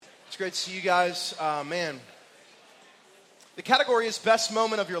Great to see you guys. Man, the category is best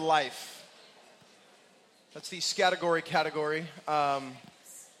moment of your life. That's the category. I'm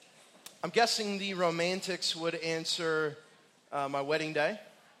guessing the romantics would answer my wedding day,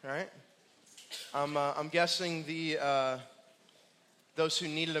 all right? I'm guessing those who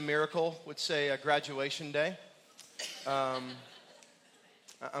needed a miracle would say a graduation day. I'm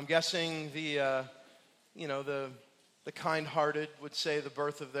guessing the kind-hearted would say the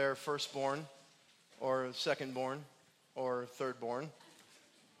birth of their firstborn, or secondborn, or thirdborn,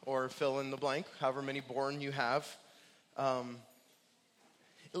 or fill in the blank, however many born you have.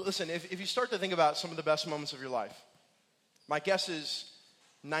 Listen, if you start to think about some of the best moments of your life, my guess is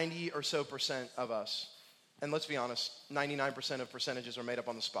 90% or so of us, and let's be honest, 99% of percentages are made up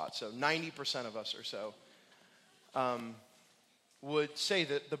on the spot, so 90% of us or so would say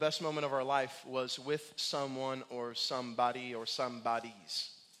that the best moment of our life was with someone or somebody or somebodies,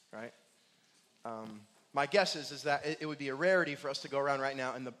 right? My guess is that it would be a rarity for us to go around right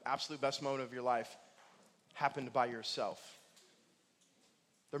now and the absolute best moment of your life happened by yourself.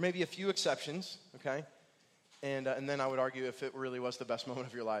 There may be a few exceptions, okay? And then I would argue if it really was the best moment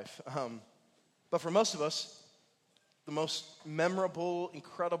of your life. But for most of us, the most memorable,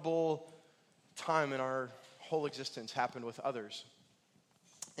 incredible time in our whole existence happened with others.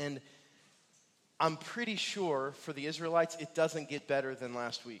 And I'm pretty sure for the Israelites, it doesn't get better than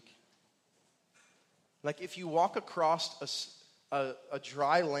last week. Like if you walk across a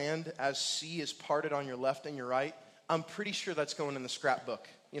dry land as sea is parted on your left and your right, I'm pretty sure that's going in the scrapbook.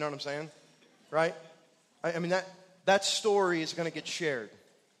 You know what I'm saying? Right? I mean, that story is going to get shared,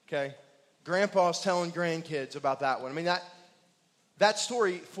 okay? Grandpa's telling grandkids about that one. I mean, that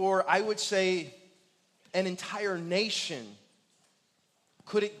story for, I would say, an entire nation,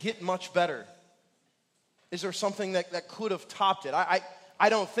 could it get much better? Is there something that could have topped it? I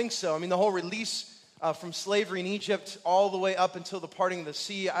don't think so. I mean, the whole release from slavery in Egypt all the way up until the parting of the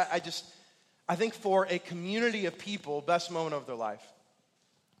sea, I think for a community of people, best moment of their life.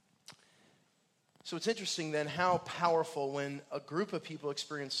 So it's interesting then how powerful when a group of people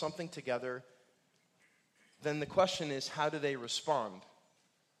experience something together, then the question is, how do they respond?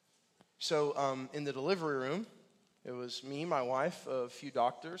 So in the delivery room, it was me, my wife, a few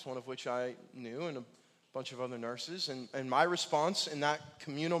doctors, one of which I knew, and a bunch of other nurses. And my response in that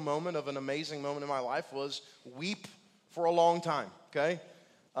communal moment of an amazing moment in my life was weep for a long time, okay?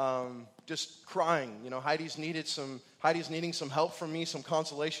 Just crying. You know, Heidi's needing some help from me, some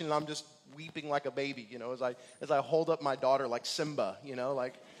consolation, and I'm just weeping like a baby, you know, as I hold up my daughter like Simba, you know,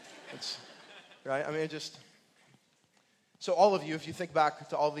 like it's right. I mean, so all of you, if you think back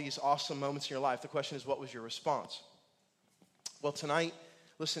to all these awesome moments in your life, the question is, what was your response? Well, tonight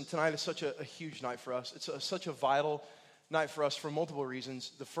is such a huge night for us. It's such a vital night for us for multiple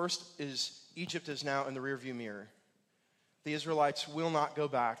reasons. The first is Egypt is now in the rearview mirror. The Israelites will not go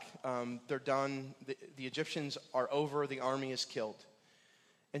back. They're done. The Egyptians are over. The army is killed.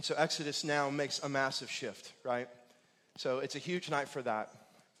 And so Exodus now makes a massive shift, right? So it's a huge night for that.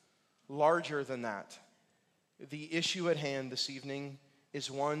 Larger than that, the issue at hand this evening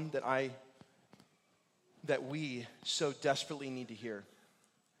is one that we so desperately need to hear.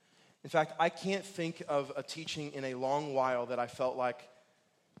 In fact, I can't think of a teaching in a long while that I felt like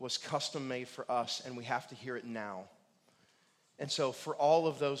was custom made for us, and we have to hear it now. And so for all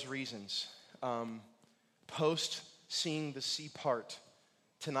of those reasons, post seeing the sea part,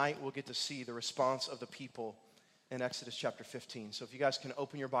 tonight we'll get to see the response of the people in Exodus chapter 15. So if you guys can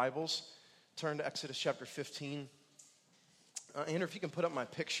open your Bibles, turn to Exodus chapter 15. Andrew, if you can put up my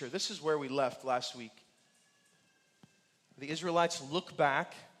picture. This is where we left last week. The Israelites look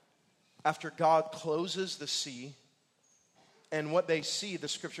back after God closes the sea, and what they see, the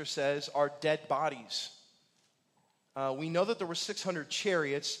scripture says, are dead bodies. We know that there were 600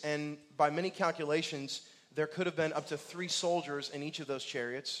 chariots, and by many calculations, there could have been up to 3 soldiers in each of those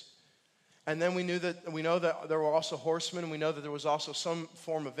chariots. And then we know that there were also horsemen, and we know that there was also some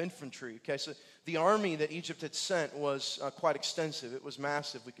form of infantry. Okay, so the army that Egypt had sent was quite extensive. It was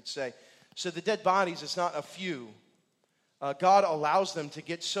massive, we could say. So the dead bodies, it's not a few. God allows them to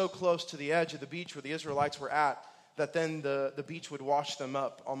get so close to the edge of the beach where the Israelites were at that then the beach would wash them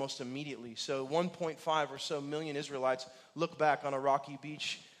up almost immediately. So 1.5 or so million Israelites look back on a rocky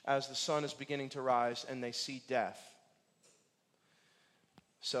beach as the sun is beginning to rise, and they see death.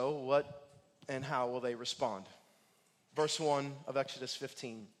 So what and how will they respond? Verse 1 of Exodus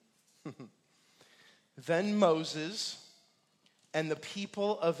 15. Then Moses and the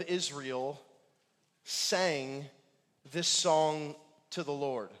people of Israel sang this song to the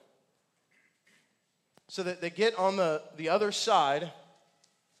Lord. So that they get on the other side,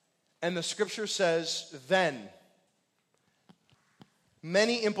 And the scripture says, then.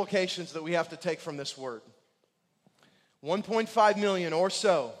 Many implications that we have to take from this word. 1.5 million or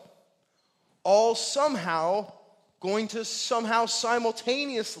so, all going to somehow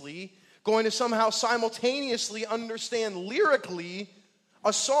simultaneously understand lyrically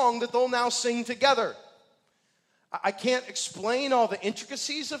a song that they'll now sing together. I can't explain all the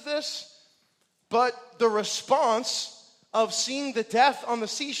intricacies of this, but the response of seeing the death on the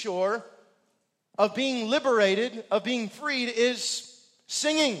seashore, of being liberated, of being freed, is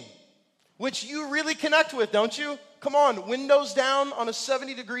singing, which you really connect with, don't you? Come on, windows down on a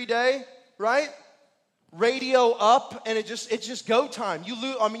 70-degree day, right? Radio up, and it's just go time. You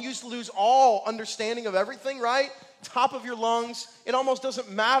lose all understanding of everything, right? Top of your lungs. It almost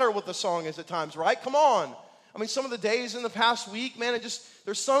doesn't matter what the song is at times, right? Come on. I mean, some of the days in the past week, man,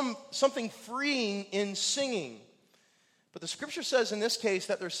 there's something freeing in singing. But the scripture says in this case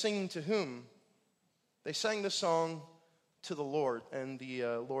that they're singing to whom? They sang this song to the Lord, and the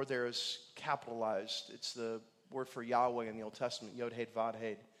Lord there is capitalized. It's the word for Yahweh in the Old Testament, Yod Hed Vav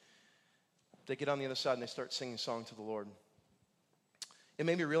Hed. They get on the other side and they start singing a song to the Lord. It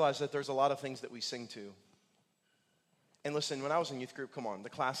made me realize that there's a lot of things that we sing to. And listen, when I was in youth group, come on, the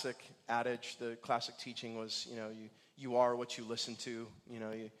classic adage, the classic teaching was, you are what you listen to.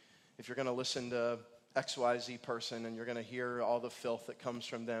 If you're going to listen to XYZ person and you're going to hear all the filth that comes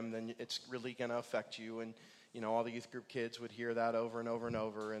from them, then it's really going to affect you. And all the youth group kids would hear that over and over and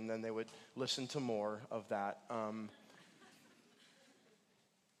over, and then they would listen to more of that.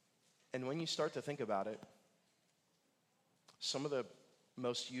 And when you start to think about it, some of the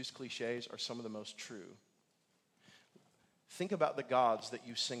most used cliches are some of the most true. Think about the gods that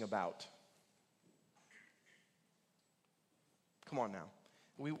you sing about. Come on now.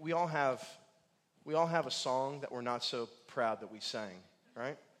 We all have a song that we're not so proud that we sang,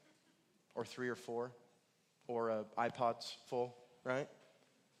 right? Or 3 or 4, or iPod's full, right?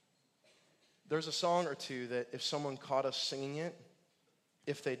 There's a song or two that if someone caught us singing it,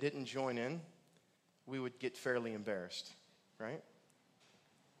 if they didn't join in, we would get fairly embarrassed, right?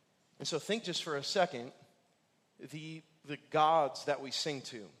 And so think just for a second, the gods that we sing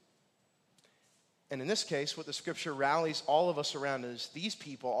to. And in this case, what the scripture rallies all of us around is these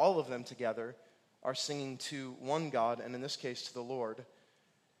people, all of them together, are singing to one God, and in this case to the Lord.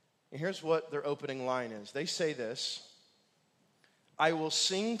 And here's what their opening line is. They say this: I will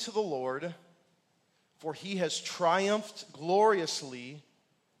sing to the Lord, for he has triumphed gloriously.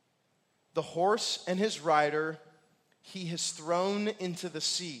 The horse and his rider he has thrown into the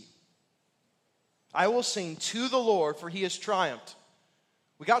sea. I will sing to the Lord, for he has triumphed.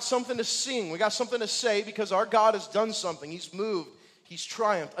 We got something to sing. We got something to say because our God has done something. He's moved. He's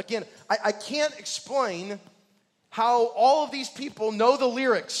triumphed. Again, I can't explain how all of these people know the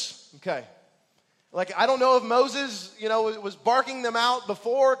lyrics. Okay. Like, I don't know if Moses, was barking them out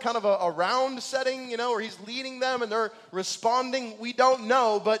before, kind of a round setting, where he's leading them and they're responding. We don't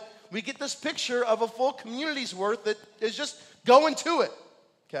know, but we get this picture of a full community's worth that is just going to it.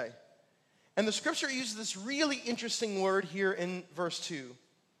 Okay. And the scripture uses this really interesting word here in verse 2.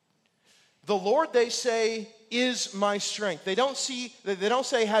 The Lord, they say, is my strength. They don't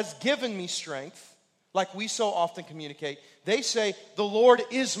say has given me strength, like we so often communicate. They say, the Lord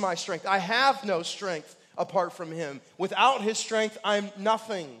is my strength. I have no strength apart from him. Without his strength, I'm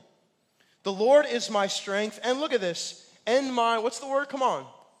nothing. The Lord is my strength. And look at this. And what's the word? Come on.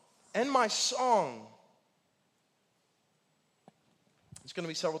 And my song. It's going to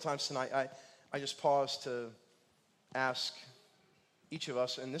be several times tonight. I just paused to ask each of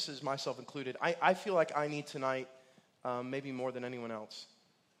us, and this is myself included. I feel like I need tonight, maybe more than anyone else.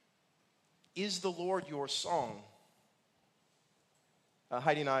 Is the Lord your song?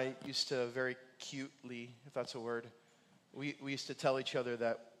 Heidi and I used to very cutely, if that's a word, we used to tell each other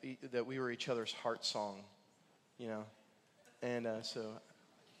that we were each other's heart song, And so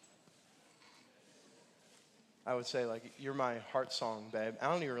I would say, like, you're my heart song, babe. I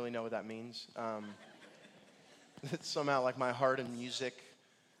don't even really know what that means. It's somehow like my heart and music.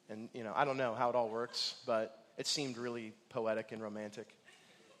 And, I don't know how it all works, but it seemed really poetic and romantic.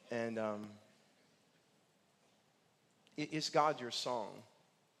 And is God your song?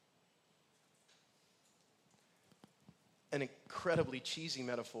 An incredibly cheesy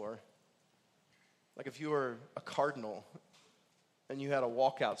metaphor. Like if you were a cardinal and you had a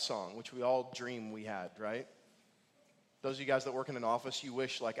walkout song, which we all dream we had, right? Those of you guys that work in an office, you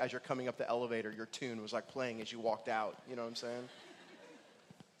wish, like, as you're coming up the elevator, your tune was, like, playing as you walked out. You know what I'm saying?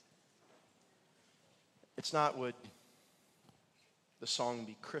 It's not would the song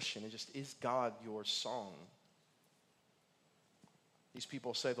be Christian. It just, is God your song? These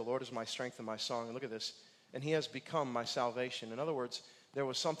people say, the Lord is my strength and my song. And look at this. And he has become my salvation. In other words, there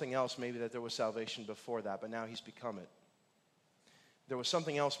was something else maybe that there was salvation before that, but now he's become it. There was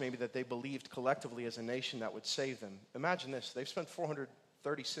something else maybe that they believed collectively as a nation that would save them. Imagine this. They've spent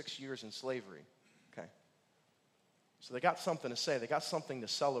 436 years in slavery. Okay. So they got something to say. They got something to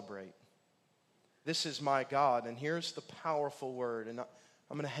celebrate. This is my God. And here's the powerful word. And I'm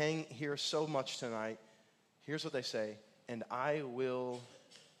going to hang here so much tonight. Here's what they say. And I will,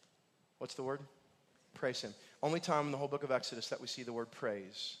 what's the word? Praise him. Only time in the whole book of Exodus that we see the word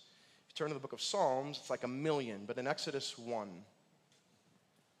praise. If you turn to the book of Psalms, it's like 1,000,000. But in Exodus 1,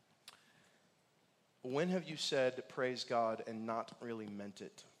 when have you said praise God and not really meant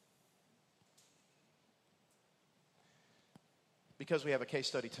it? Because we have a case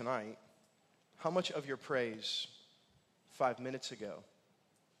study tonight, how much of your praise 5 minutes ago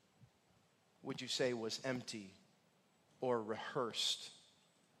would you say was empty or rehearsed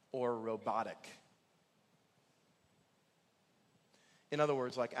or robotic? In other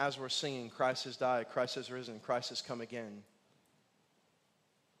words, like as we're singing, Christ has died, Christ has risen, Christ has come again.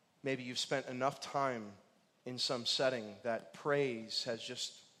 Maybe you've spent enough time in some setting that praise has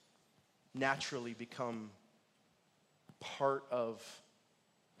just naturally become part of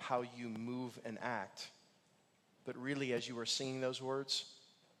how you move and act. But really, as you were singing those words,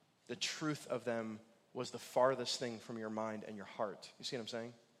 the truth of them was the farthest thing from your mind and your heart. You see what I'm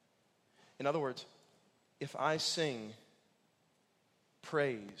saying? In other words, if I sing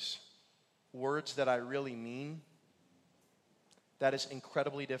praise, words that I really mean, that is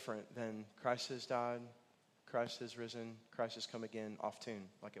incredibly different than Christ has died, Christ has risen, Christ has come again, off tune,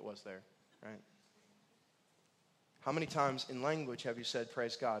 like it was there, right? How many times in language have you said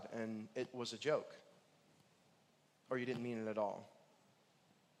praise God and it was a joke? Or you didn't mean it at all?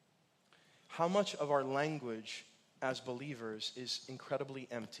 How much of our language as believers is incredibly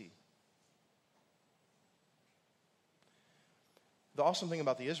empty? The awesome thing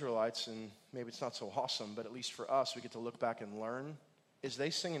about the Israelites, and maybe it's not so awesome, but at least for us, we get to look back and learn, is they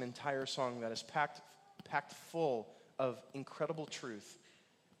sing an entire song that is packed full of incredible truth,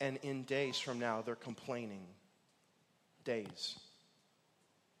 and in days from now, they're complaining. Days.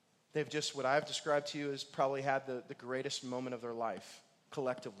 They've just, what I've described to you, is probably had the greatest moment of their life,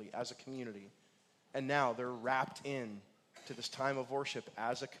 collectively, as a community. And now they're wrapped in to this time of worship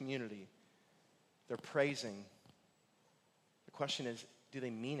as a community. They're praising. The question is, do they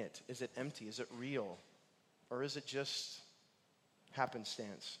mean it? Is it empty? Is it real? Or is it just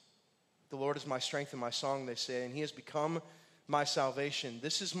happenstance? The Lord is my strength and my song, they say, and he has become my salvation.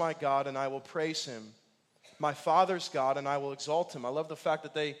 This is my God, and I will praise him. My Father's God, and I will exalt him. I love the fact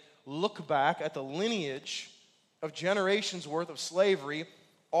that they look back at the lineage of generations worth of slavery.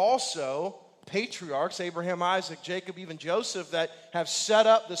 Also, patriarchs, Abraham, Isaac, Jacob, even Joseph, that have set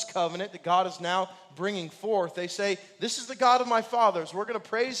up this covenant that God is now bringing forth. They say, this is the God of my fathers. We're going to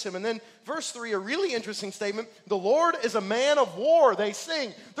praise him. And then verse 3, a really interesting statement. The Lord is a man of war, they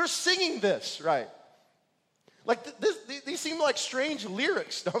sing. They're singing this, right? Like these seem like strange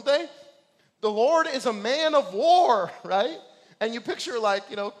lyrics, don't they? The Lord is a man of war, right? And you picture like,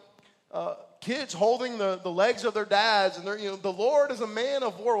 kids holding the legs of their dads, and they're, the Lord is a man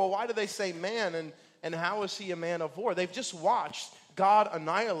of war. Well, why do they say man, and how is he a man of war? They've just watched God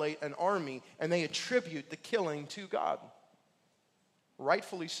annihilate an army, and they attribute the killing to God.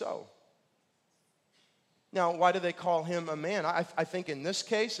 Rightfully so. Now, why do they call him a man? I think in this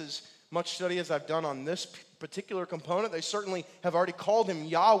case, as much study as I've done on this particular component, they certainly have already called him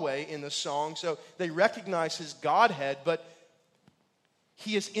Yahweh in the song, so they recognize his Godhead, but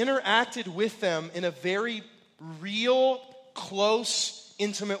he has interacted with them in a very real, close,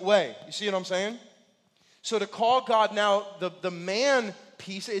 intimate way. You see what I'm saying? So to call God now the man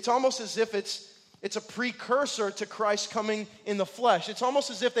piece, it's almost as if it's a precursor to Christ coming in the flesh. It's almost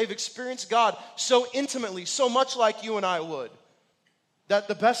as if they've experienced God so intimately, so much like you and I would. That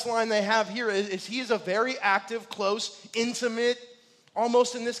the best line they have here is he is a very active, close, intimate,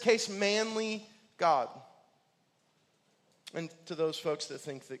 almost in this case, manly God. And to those folks that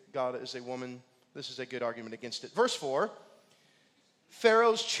think that God is a woman, this is a good argument against it. Verse 4,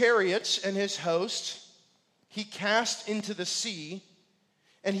 Pharaoh's chariots and his host he cast into the sea,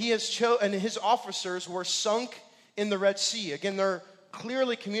 and and his officers were sunk in the Red Sea. Again, they're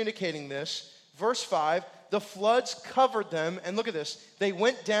clearly communicating this. Verse 5, the floods covered them, and look at this, they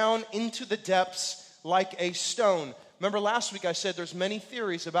went down into the depths like a stone. Remember last week I said there's many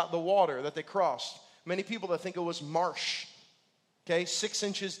theories about the water that they crossed. Many people that think it was marsh. Okay, 6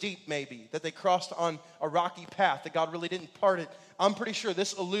 inches deep maybe, that they crossed on a rocky path, that God really didn't part it. I'm pretty sure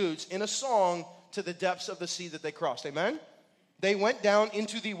this alludes in a song to the depths of the sea that they crossed. Amen? They went down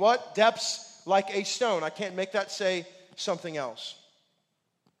into the what? Depths like a stone. I can't make that say something else.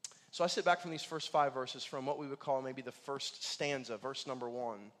 So I sit back from these first 5 verses from what we would call maybe the first stanza, verse number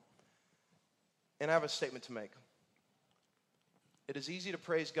 1. And I have a statement to make. It is easy to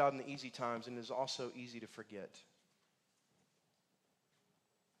praise God in the easy times, and it is also easy to forget.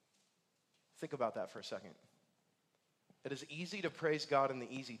 Think about that for a second. It is easy to praise God in the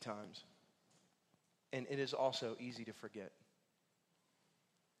easy times, and it is also easy to forget.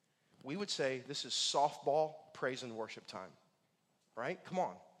 We would say this is softball praise and worship time, right? Come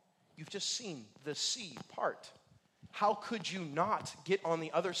on. You've just seen the sea part. How could you not get on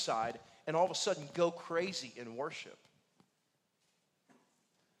the other side and all of a sudden go crazy in worship?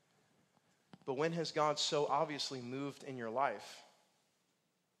 But when has God so obviously moved in your life,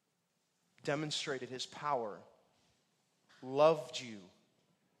 demonstrated his power, loved you,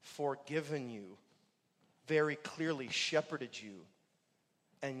 forgiven you, very clearly shepherded you,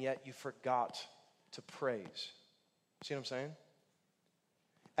 and yet you forgot to praise? See what I'm saying?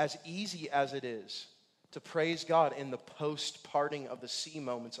 As easy as it is to praise God in the post-parting of the sea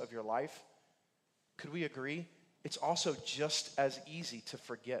moments of your life, could we agree? It's also just as easy to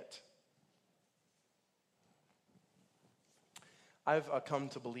forget. I've come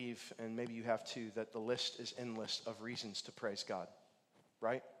to believe, and maybe you have too, that the list is endless of reasons to praise God,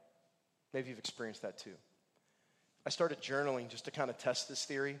 right? Maybe you've experienced that too. I started journaling just to kind of test this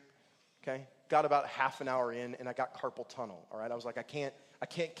theory, okay? Got about half an hour in, and I got carpal tunnel, all right? I was like, I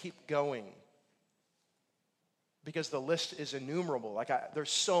can't keep going because the list is innumerable.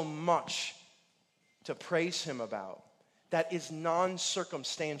 There's so much to praise him about that is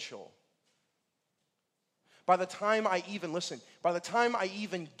non-circumstantial. By the time I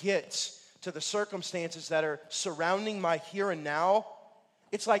even get to the circumstances that are surrounding my here and now,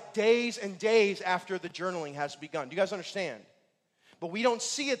 it's like days and days after the journaling has begun. Do you guys understand? But we don't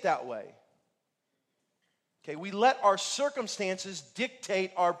see it that way. Okay, we let our circumstances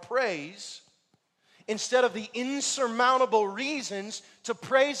dictate our praise instead of the insurmountable reasons to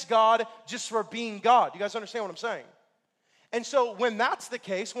praise God just for being God. Do you guys understand what I'm saying? And so when that's the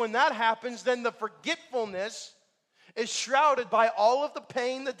case, when that happens, then the forgetfulness is shrouded by all of the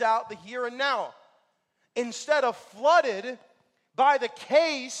pain, the doubt, the here and now, instead of flooded by the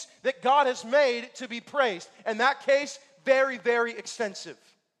case that God has made to be praised. And that case, very, very extensive.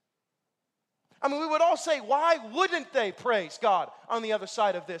 I mean, we would all say, why wouldn't they praise God on the other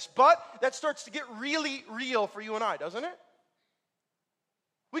side of this? But that starts to get really real for you and I, doesn't it?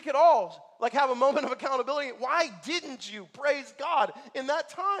 We could all have a moment of accountability. Why didn't you praise God in that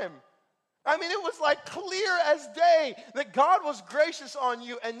time? I mean, it was clear as day that God was gracious on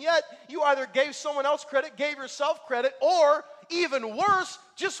you, and yet you either gave someone else credit, gave yourself credit, or even worse,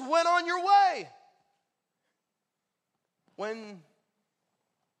 just went on your way. When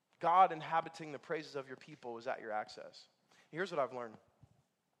God inhabiting the praises of your people is at your access. Here's what I've learned.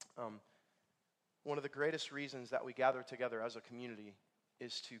 One of the greatest reasons that we gather together as a community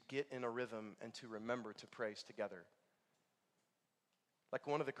is to get in a rhythm and to remember to praise together.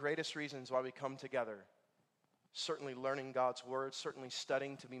 One of the greatest reasons why we come together, certainly learning God's word, certainly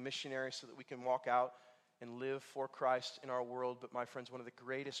studying to be missionaries so that we can walk out and live for Christ in our world. But my friends, one of the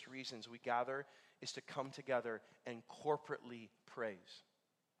greatest reasons we gather is to come together and corporately praise.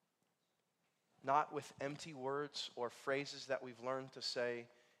 Not with empty words or phrases that we've learned to say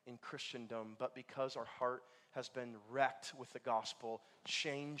in Christendom, but because our heart has been wrecked with the gospel,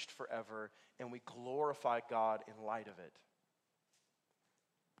 changed forever, and we glorify God in light of it.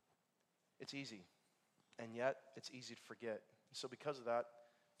 It's easy, and yet it's easy to forget. So because of that,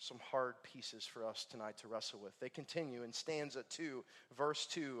 some hard pieces for us tonight to wrestle with. They continue in stanza 2, verse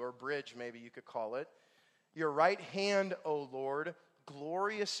 2, or bridge maybe you could call it. Your right hand, O Lord,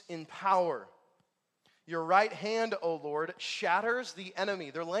 glorious in power. Your right hand, O Lord, shatters the enemy.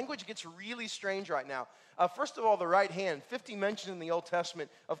 Their language gets really strange right now. First of all, the right hand. 50 mentions in the Old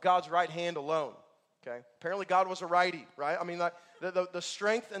Testament of God's right hand alone. Okay, apparently God was a righty, right? I mean, the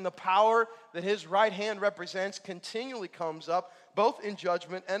strength and the power that his right hand represents continually comes up, both in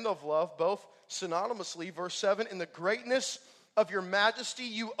judgment and of love, both synonymously. Verse 7, in the greatness of your majesty,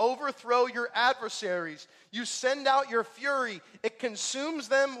 you overthrow your adversaries. You send out your fury. It consumes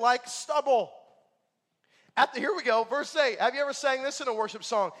them like stubble. Here we go, verse 8. Have you ever sang this in a worship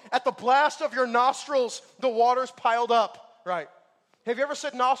song? At the blast of your nostrils, the waters piled up. Right. Have you ever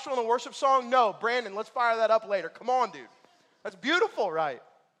said nostril in a worship song? No. Brandon, let's fire that up later. Come on, dude. That's beautiful, right?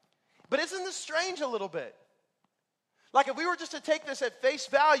 But isn't this strange a little bit? If we were just to take this at face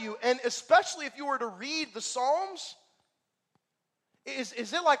value, and especially if you were to read the Psalms, is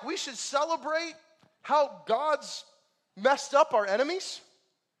it like we should celebrate how God's messed up our enemies?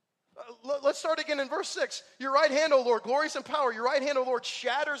 Let's start again in verse 6. Your right hand, O Lord, glories in power. Your right hand, O Lord,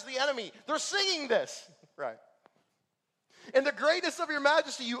 shatters the enemy. They're singing this. Right. In the greatness of your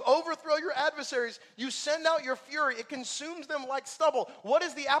majesty, you overthrow your adversaries. You send out your fury. It consumes them like stubble. What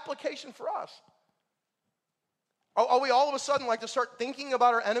is the application for us? Are we all of a sudden like to start thinking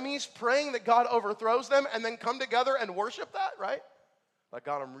about our enemies, praying that God overthrows them, and then come together and worship that, right? Like,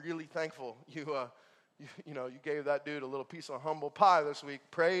 God, I'm really thankful you gave that dude a little piece of humble pie this week.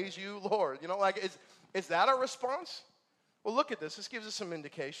 Praise you, Lord. Is that our response? Well, look at this. This gives us some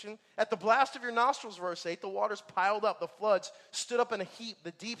indication. At the blast of your nostrils, verse 8, the waters piled up. The floods stood up in a heap.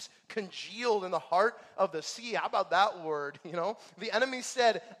 The deeps congealed in the heart of the sea. How about that word, The enemy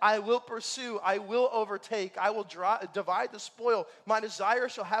said, I will pursue. I will overtake. I will divide the spoil. My desire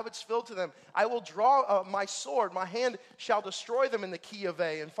shall have its fill to them. I will draw my sword. My hand shall destroy them in the key of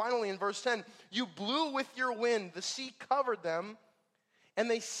A. And finally, in verse 10, you blew with your wind. The sea covered them, and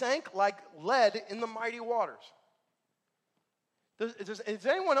they sank like lead in the mighty waters. Does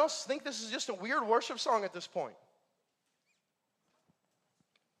anyone else think this is just a weird worship song at this point?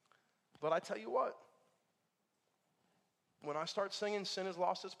 But I tell you what, when I start singing sin has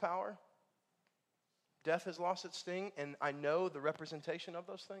lost its power, death has lost its sting, and I know the representation of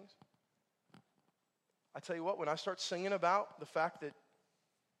those things, I tell you what, when I start singing about the fact that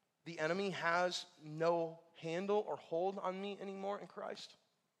the enemy has no handle or hold on me anymore in Christ,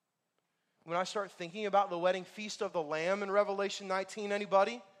 when I start thinking about the wedding feast of the Lamb in Revelation 19,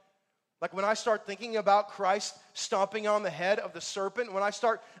 anybody? Like when I start thinking about Christ stomping on the head of the serpent, when I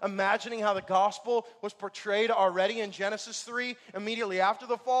start imagining how the gospel was portrayed already in Genesis 3, immediately after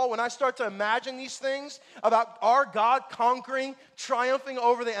the fall, when I start to imagine these things about our God conquering, triumphing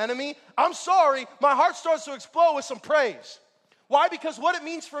over the enemy, I'm sorry, my heart starts to explode with some praise. Why? Because what it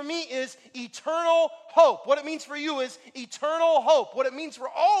means for me is eternal hope. What it means for you is eternal hope. What it means for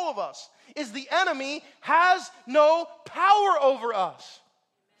all of us is the enemy has no power over us.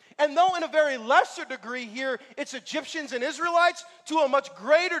 And though in a very lesser degree here, it's Egyptians and Israelites, to a much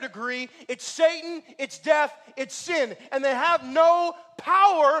greater degree, it's Satan, it's death, it's sin. And they have no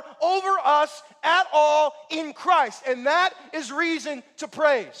power over us at all in Christ. And that is reason to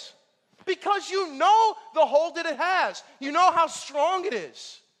praise. Because you know the hold that it has. You know how strong it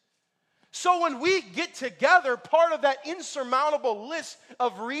is. So when we get together, part of that insurmountable list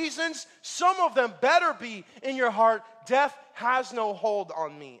of reasons, some of them better be in your heart, death has no hold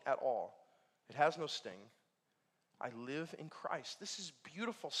on me at all. It has no sting. I live in Christ. This is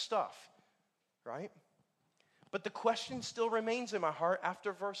beautiful stuff, right? But the question still remains in my heart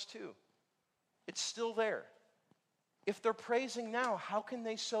after verse 2. It's still there. If they're praising now, how can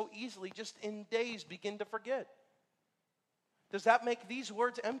they so easily just in days begin to forget? Does that make these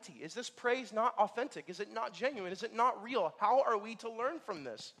words empty? Is this praise not authentic? Is it not genuine? Is it not real? How are we to learn from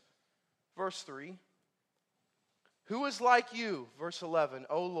this? Verse 3. Who is like you? Verse 11.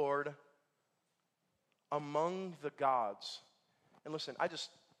 O Lord, among the gods. And listen,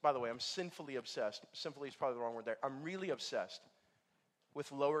 by the way, I'm sinfully obsessed. Sinfully is probably the wrong word there. I'm really obsessed with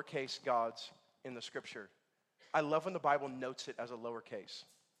lowercase gods in the scripture. I love when the Bible notes it as a lowercase,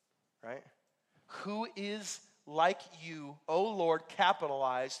 right? Who is like you, O Lord,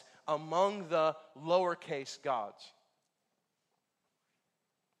 capitalized among the lowercase gods?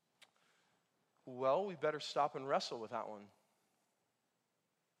 Well, we better stop and wrestle with that one.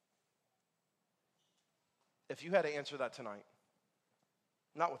 If you had to answer that tonight,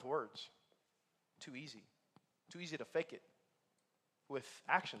 not with words, too easy. Too easy to fake it with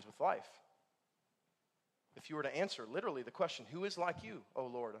actions, with life. If you were to answer literally the question, who is like you, O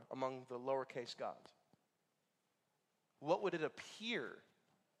Lord, among the lowercase gods? What would it appear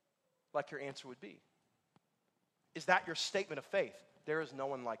like your answer would be? Is that your statement of faith? There is no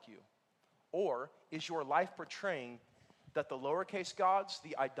one like you. Or is your life portraying that the lowercase gods,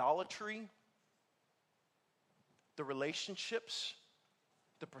 the idolatry, the relationships,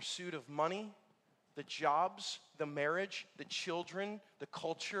 the pursuit of money, the jobs, the marriage, the children, the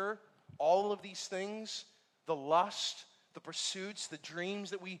culture, all of these things, the lust, the pursuits, the dreams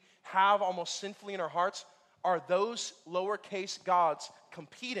that we have almost sinfully in our hearts, are those lowercase gods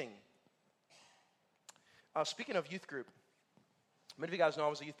competing? Speaking of youth group, many of you guys know I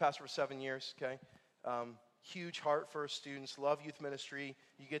was a youth pastor for 7 years, okay? Huge heart for students, love youth ministry.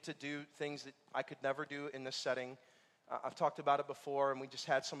 You get to do things that I could never do in this setting. I've talked about it before, and we just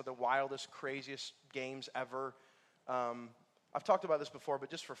had some of the wildest, craziest games ever. I've talked about this before, but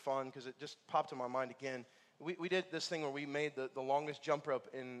just for fun, because it just popped in my mind again. We did this thing where we made the longest jump rope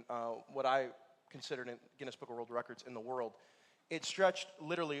in what I considered in Guinness Book of World Records in the world. It stretched,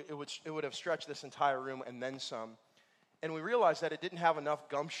 literally, it would have stretched this entire room and then some. And we realized that it didn't have enough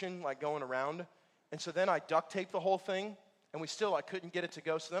gumption like going around. And so then I duct taped the whole thing, and I couldn't get it to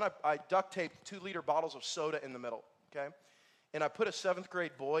go. So then I duct taped 2-liter bottles of soda in the middle, okay? And I put a 7th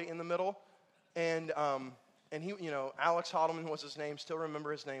grade boy in the middle, and he, Alex Hodelman was his name, still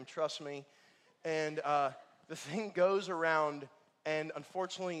remember his name, trust me. And the thing goes around and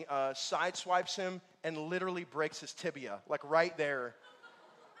unfortunately sideswipes him and literally breaks his tibia, like right there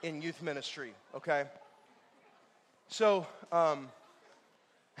in youth ministry, okay? So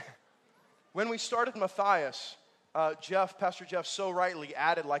when we started Matthias, Pastor Jeff so rightly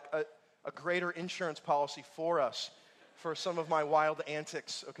added like a greater insurance policy for us for some of my wild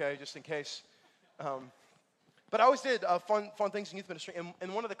antics, okay, just in case. But I always did fun things in youth ministry,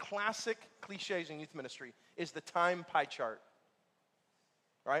 and one of the classic cliches in youth ministry is the time pie chart,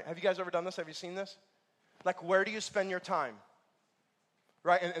 right? Have you guys ever done this? Have you seen this? Like, where do you spend your time,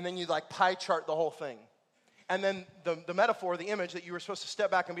 right? And then you, like, pie chart the whole thing. And then the metaphor, the image that you were supposed to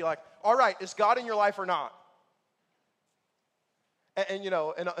step back and be like, all right, is God in your life or not? And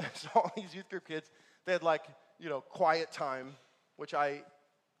so all these youth group kids, they had, like, quiet time, which I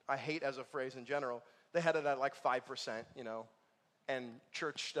hate as a phrase in general. They had it at like 5%, and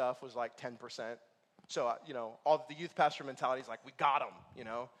church stuff was like 10%. So, all the youth pastor mentality is like, we got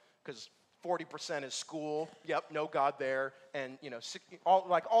them, because 40% is school. Yep, no God there. And,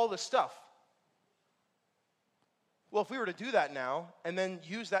 all this stuff. Well, if we were to do that now and then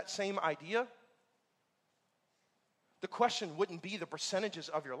use that same idea, the question wouldn't be the percentages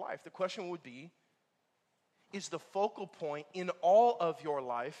of your life. The question would be, is the focal point in all of your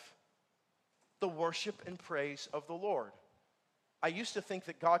life the worship and praise of the Lord? I used to think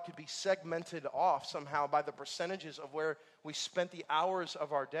that God could be segmented off somehow by the percentages of where we spent the hours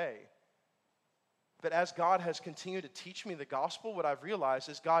of our day. But as God has continued to teach me the gospel, what I've realized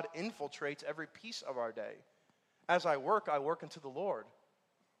is God infiltrates every piece of our day. As I work unto the Lord.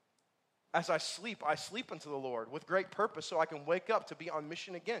 As I sleep unto the Lord with great purpose so I can wake up to be on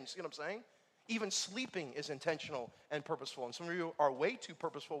mission again. See what I'm saying? Even sleeping is intentional and purposeful. And some of you are way too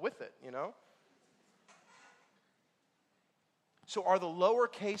purposeful with it, So are the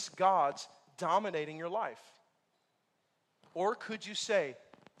lowercase gods dominating your life? Or could you say,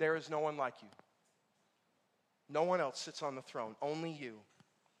 there is no one like you? No one else sits on the throne, only you.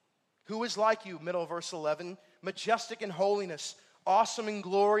 Who is like you, middle of verse 11? Majestic in holiness, awesome in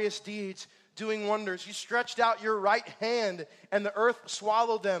glorious deeds, doing wonders. You stretched out your right hand, and the earth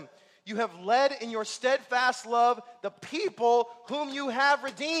swallowed them. You have led in your steadfast love the people whom you have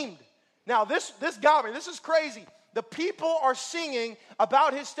redeemed. Now, this got me. This is crazy. The people are singing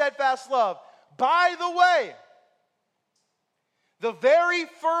about his steadfast love. By the way, the very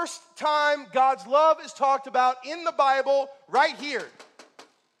first time God's love is talked about in the Bible, right here.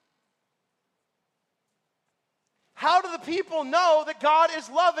 How do the people know that God is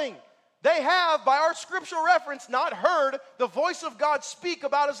loving? They have, by our scriptural reference, not heard the voice of God speak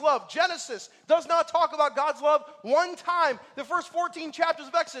about his love. Genesis does not talk about God's love one time. The first 14 chapters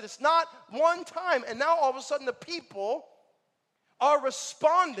of Exodus, not one time. And now all of a sudden the people are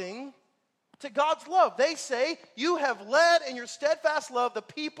responding to God's love. They say, you have led in your steadfast love the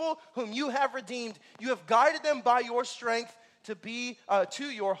people whom you have redeemed. You have guided them by your strength to be to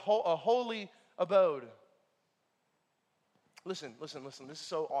your holy abode. Listen. This is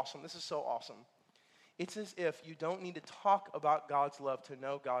so awesome. It's as if you don't need to talk about God's love to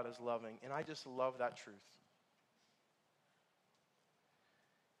know God is loving. And I just love that truth.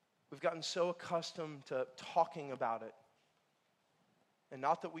 We've gotten so accustomed to talking about it. And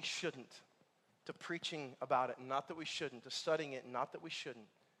not that we shouldn't. To preaching about it, and not that we shouldn't. To studying it, and not that we shouldn't.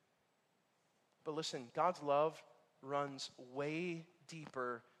 But listen, God's love runs way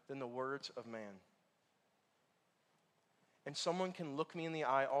deeper than the words of man. And someone can look me in the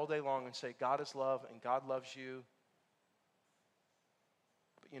eye all day long and say, God is love and God loves you.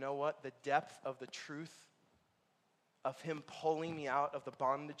 But you know what? The depth of the truth of him pulling me out of the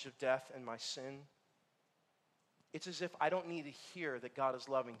bondage of death and my sin, it's as if I don't need to hear that God is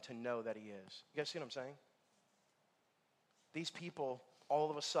loving to know that he is. You guys see what I'm saying? These people, all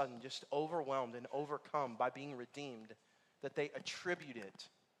of a sudden, just overwhelmed and overcome by being redeemed, that they attribute it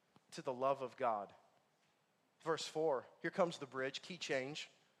to the love of God. Verse 4, here comes the bridge, key change.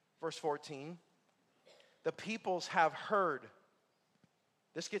 Verse 14, the peoples have heard.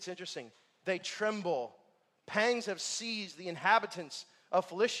 This gets interesting. They tremble. Pangs have seized the inhabitants of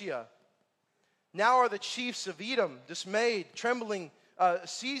Philistia. Now are the chiefs of Edom dismayed, trembling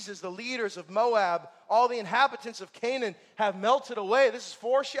seizes the leaders of Moab, all the inhabitants of Canaan have melted away. This is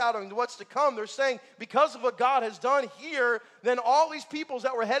foreshadowing to what's to come. They're saying, because of what God has done here, then all these peoples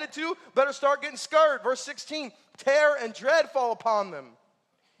that we're headed to better start getting scared. Verse 16, terror and dread fall upon them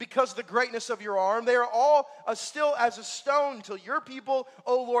because of the greatness of your arm. They are all as still as a stone till your people,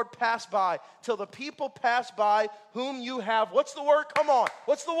 O Lord, pass by. Till the people pass by whom you have. What's the word? Come on.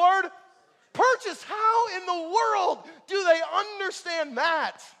 What's the word? Purchase. How in the world do they understand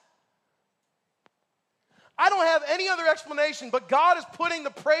that? I don't have any other explanation, but God is putting the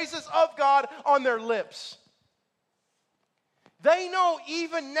praises of God on their lips. They know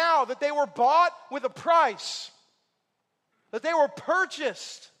even now that they were bought with a price, that they were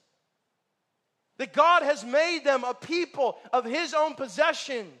purchased, that God has made them a people of His own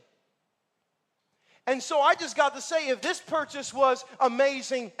possession. And so I just got to say, if this purchase was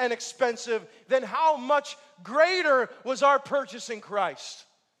amazing and expensive, then how much greater was our purchase in Christ?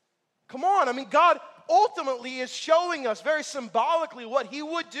 Come on, I mean, God ultimately is showing us very symbolically what He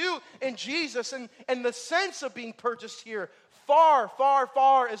would do in Jesus, and the sense of being purchased here far, far,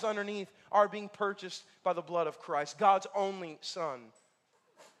 far is underneath our being purchased by the blood of Christ, God's only Son.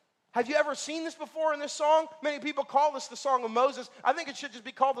 Have you ever seen this before in this song? Many people call this the Song of Moses. I think it should just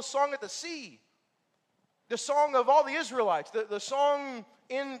be called the Song at the Sea. The song of all the Israelites, the song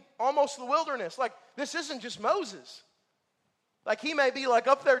in almost the wilderness. Like, this isn't just Moses. Like, he may be like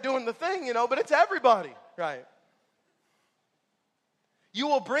up there doing the thing, but it's everybody, right? You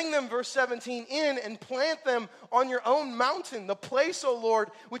will bring them, verse 17, in and plant them on your own mountain, the place, O Lord,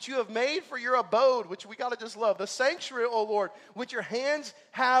 which you have made for your abode, which we got to just love. The sanctuary, O Lord, which your hands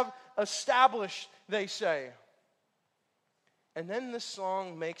have established, they say. And then this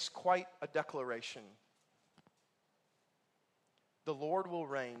song makes quite a declaration. The Lord will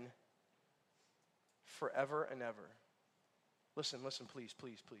reign forever and ever. Listen, please,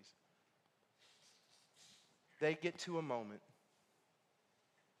 please, please. They get to a moment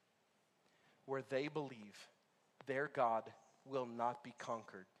where they believe their God will not be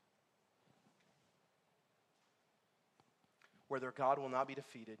conquered, where their God will not be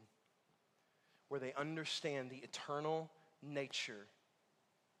defeated, where they understand the eternal nature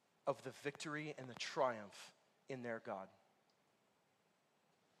of the victory and the triumph in their God.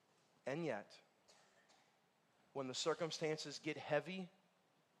 And yet, when the circumstances get heavy,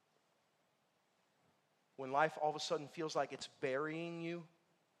 when life all of a sudden feels like it's burying you,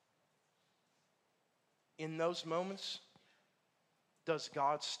 in those moments, does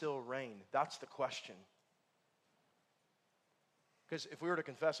God still reign? That's the question. Because if I were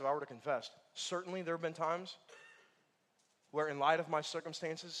to confess, certainly there have been times where in light of my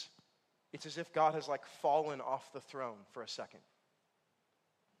circumstances, it's as if God has like fallen off the throne for a second.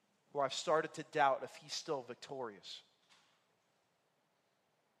 Where I've started to doubt if He's still victorious.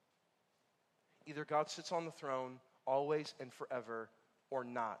 Either God sits on the throne always and forever or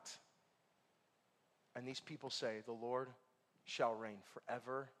not. And these people say, the Lord shall reign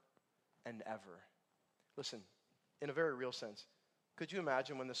forever and ever. Listen, in a very real sense, could you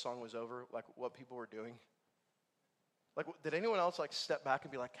imagine when this song was over, like what people were doing? Like, did anyone else like step back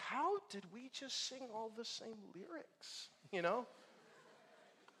and be like, how did we just sing all the same lyrics?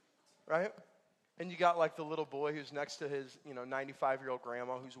 Right? And you got like the little boy who's next to his, 95-year-old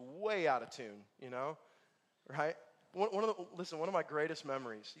grandma who's way out of tune, right? One of my greatest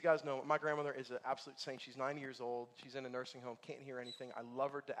memories, you guys know, my grandmother is an absolute saint. She's 90 years old. She's in a nursing home, can't hear anything. I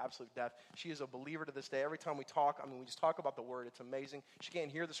love her to absolute death. She is a believer to this day. Every time we talk, we just talk about the word. It's amazing. She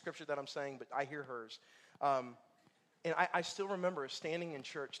can't hear the scripture that I'm saying, but I hear hers. And I still remember standing in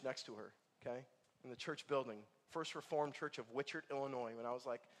church next to her, okay, in the church building, First Reformed Church of Witchert, Illinois, when I was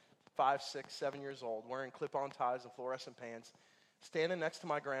like 5, 6, 7 years old, wearing clip-on ties and fluorescent pants, standing next to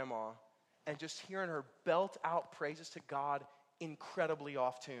my grandma, and just hearing her belt out praises to God incredibly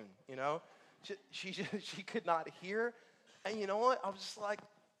off tune, She could not hear. And you know what? I was just like,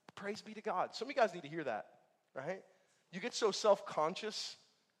 praise be to God. Some of you guys need to hear that, right? You get so self-conscious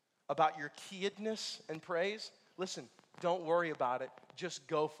about your keyedness and praise. Listen, don't worry about it. Just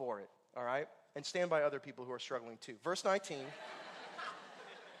go for it, all right? And stand by other people who are struggling too. Verse 19.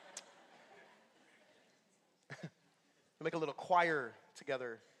 Make a little choir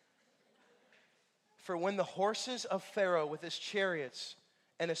together. For when the horses of Pharaoh with his chariots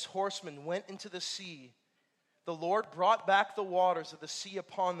and his horsemen went into the sea, the Lord brought back the waters of the sea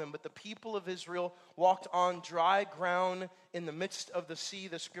upon them, but the people of Israel walked on dry ground in the midst of the sea,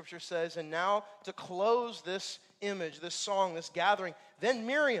 the scripture says. And now to close this image, this song, this gathering, then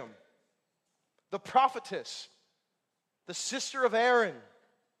Miriam, the prophetess, the sister of Aaron,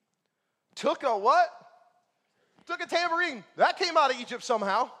 took a what? took a tambourine. That came out of Egypt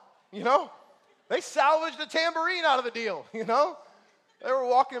somehow, you know. They salvaged a tambourine out of the deal, you know. They were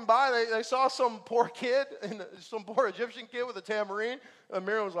walking by. They saw some poor kid, some poor Egyptian kid with a tambourine. And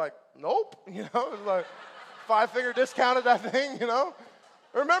Miriam was like, nope, you know. It was like 5-figure discounted that thing, you know.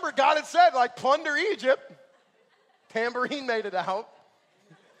 Remember, God had said, like, plunder Egypt. Tambourine made it out.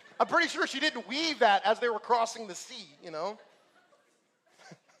 I'm pretty sure she didn't weave that as they were crossing the sea, you know.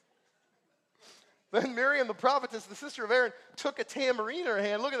 Then Miriam, the prophetess, the sister of Aaron, took a tambourine in her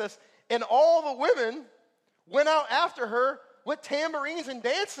hand. Look at this. And all the women went out after her with tambourines and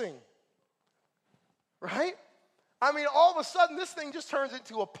dancing. Right? I mean, all of a sudden, this thing just turns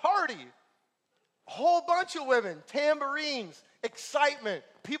into a party. A whole bunch of women, tambourines, excitement.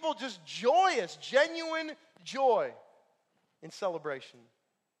 People just joyous, genuine joy in celebration.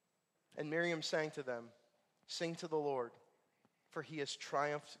 And Miriam sang to them, sing to the Lord, for he has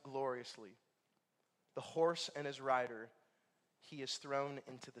triumphed gloriously. The horse and his rider he is thrown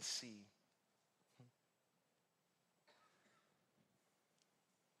into the sea.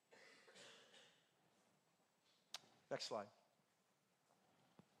 Next slide.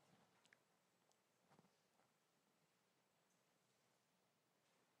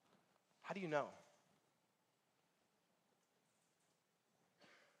 How do you know?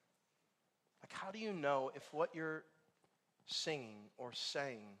 Like, how do you know if what you're singing or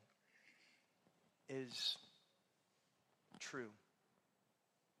saying is true?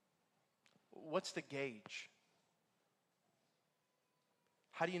 What's the gauge?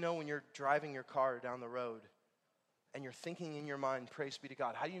 How do you know when you're driving your car down the road and you're thinking in your mind, praise be to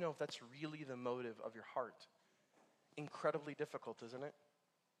God? How do you know if that's really the motive of your heart? Incredibly difficult, isn't it?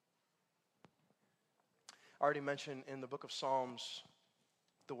 I already mentioned in the book of Psalms,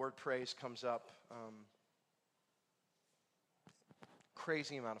 the word praise comes up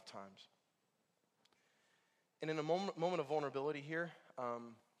crazy amount of times. And in a moment of vulnerability here,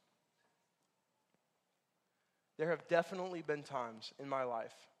 there have definitely been times in my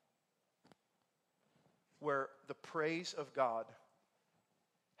life where the praise of God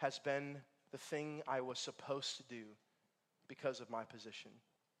has been the thing I was supposed to do because of my position.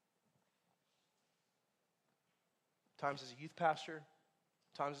 Times as a youth pastor,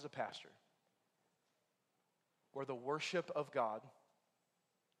 times as a pastor, where the worship of God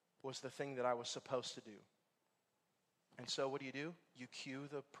was the thing that I was supposed to do. And so what do? You cue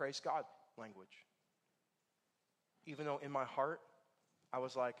the praise God language. Even though in my heart, I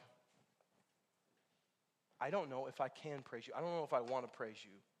was like, I don't know if I can praise you. I don't know if I want to praise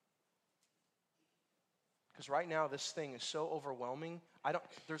you. Because right now, this thing is so overwhelming,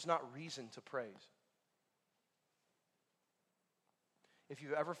 there's not reason to praise. If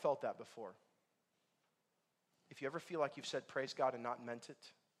you've ever felt that before, if you ever feel like you've said praise God and not meant it,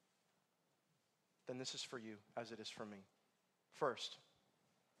 then this is for you as it is for me. First,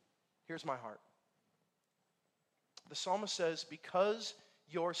 here's my heart. The psalmist says, because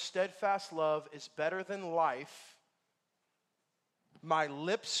your steadfast love is better than life, my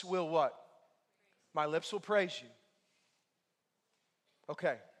lips will what? My lips will praise you.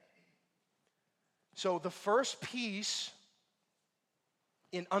 Okay. So the first piece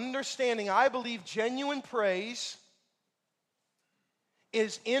in understanding, I believe, genuine praise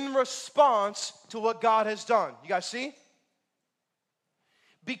is in response to what God has done. You guys see?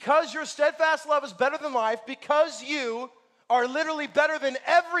 Because your steadfast love is better than life, because you are literally better than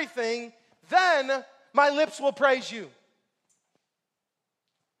everything, then my lips will praise you.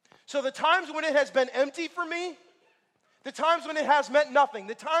 So the times when it has been empty for me, the times when it has meant nothing,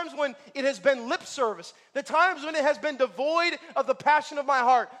 the times when it has been lip service, the times when it has been devoid of the passion of my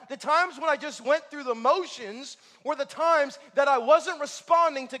heart, the times when I just went through the motions were the times that I wasn't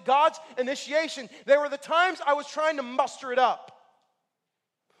responding to God's initiation. They were the times I was trying to muster it up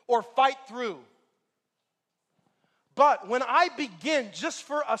or fight through. But when I begin, just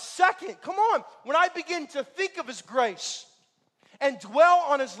for a second, come on, when I begin to think of His grace and dwell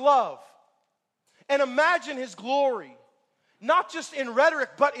on His love and imagine His glory, not just in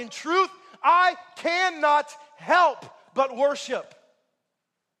rhetoric, but in truth, I cannot help but worship.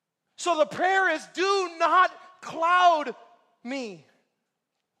 So the prayer is, do not cloud me,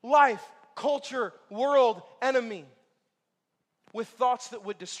 life, culture, world, enemy, with thoughts that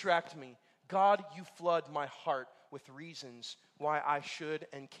would distract me. God, you flood my heart with reasons why I should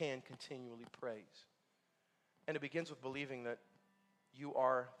and can continually praise. And it begins with believing that you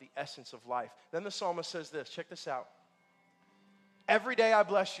are the essence of life. Then the psalmist says this, check this out. Every day I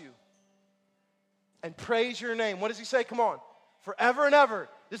bless you and praise your name. What does he say? Come on. Forever and ever.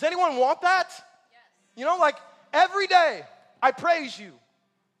 Does anyone want that? Yes. You know, like every day I praise you.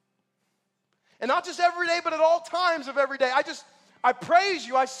 And not just every day, but at all times of every day. I praise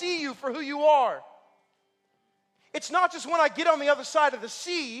you. I see you for who you are. It's not just when I get on the other side of the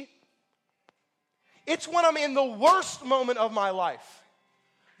sea. It's when I'm in the worst moment of my life,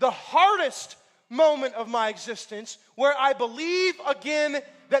 the hardest moment of my existence, where I believe again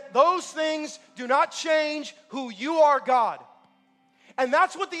that those things do not change who you are, God. And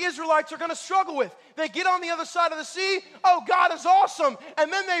that's what the Israelites are going to struggle with. They get on the other side of the sea, oh, God is awesome.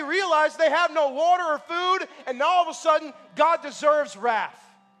 And then they realize they have no water or food, and all of a sudden, God deserves wrath.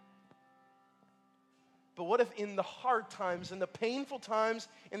 But what if in the hard times, in the painful times,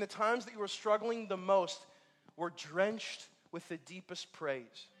 in the times that you were struggling the most, were drenched with the deepest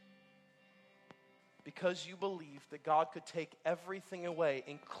praise? Because you believed that God could take everything away,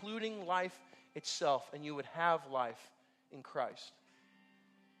 including life itself, and you would have life in Christ.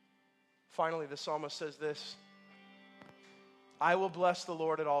 Finally, the psalmist says this: I will bless the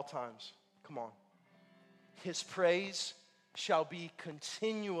Lord at all times. Come on. His praise shall be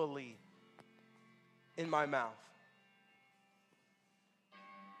continually in my mouth.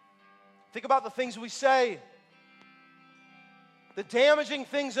 Think about the things we say, the damaging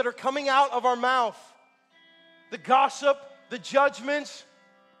things that are coming out of our mouth, the gossip, the judgment,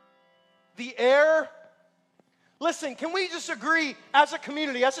 the error. Listen, can we just agree as a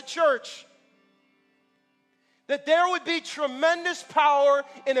community, as a church, that there would be tremendous power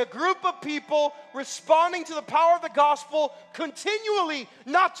in a group of people responding to the power of the gospel continually,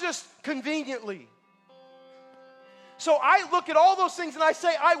 not just conveniently? So I look at all those things and I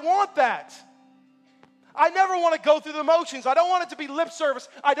say, I want that. I never want to go through the motions. I don't want it to be lip service.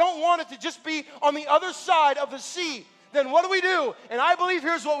 I don't want it to just be on the other side of the sea. Then what do? And I believe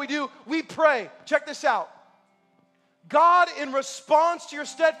here's what we do. We pray. Check this out. God, in response to your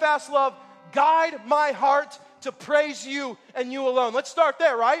steadfast love, guide my heart to praise you and you alone. Let's start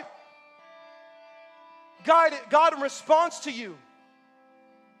there, right? God, in response to you,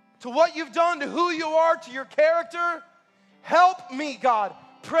 to what you've done, to who you are, to your character, help me, God,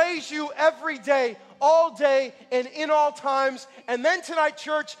 praise you every day, all day, and in all times. And then tonight,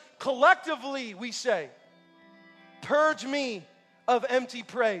 church, collectively we say, purge me of empty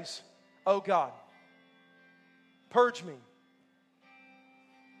praise, oh God. Purge me.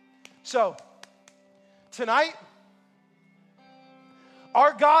 So, tonight,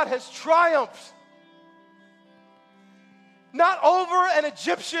 our God has triumphed, not over an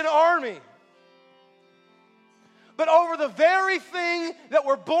Egyptian army, but over the very thing that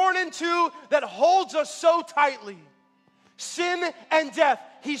we're born into that holds us so tightly, sin and death.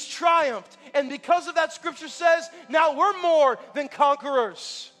 He's triumphed. And because of that, Scripture says, now we're more than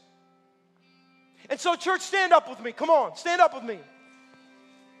conquerors. And so, church, stand up with me. Come on, stand up with me.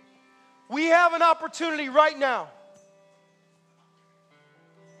 We have an opportunity right now.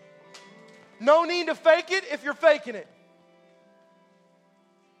 No need to fake it if you're faking it.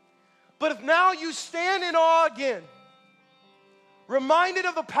 But if now you stand in awe again, reminded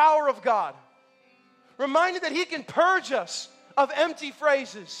of the power of God, reminded that He can purge us of empty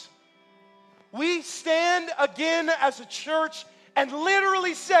phrases, we stand again as a church and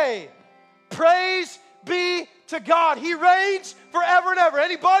literally say, praise be to God. He reigns forever and ever.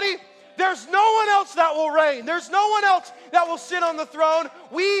 Anybody? There's no one else that will reign. There's no one else that will sit on the throne.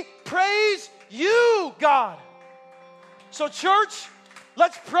 We praise you, God. So, church,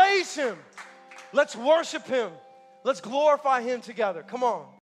 let's praise Him. Let's worship Him. Let's glorify Him together. Come on.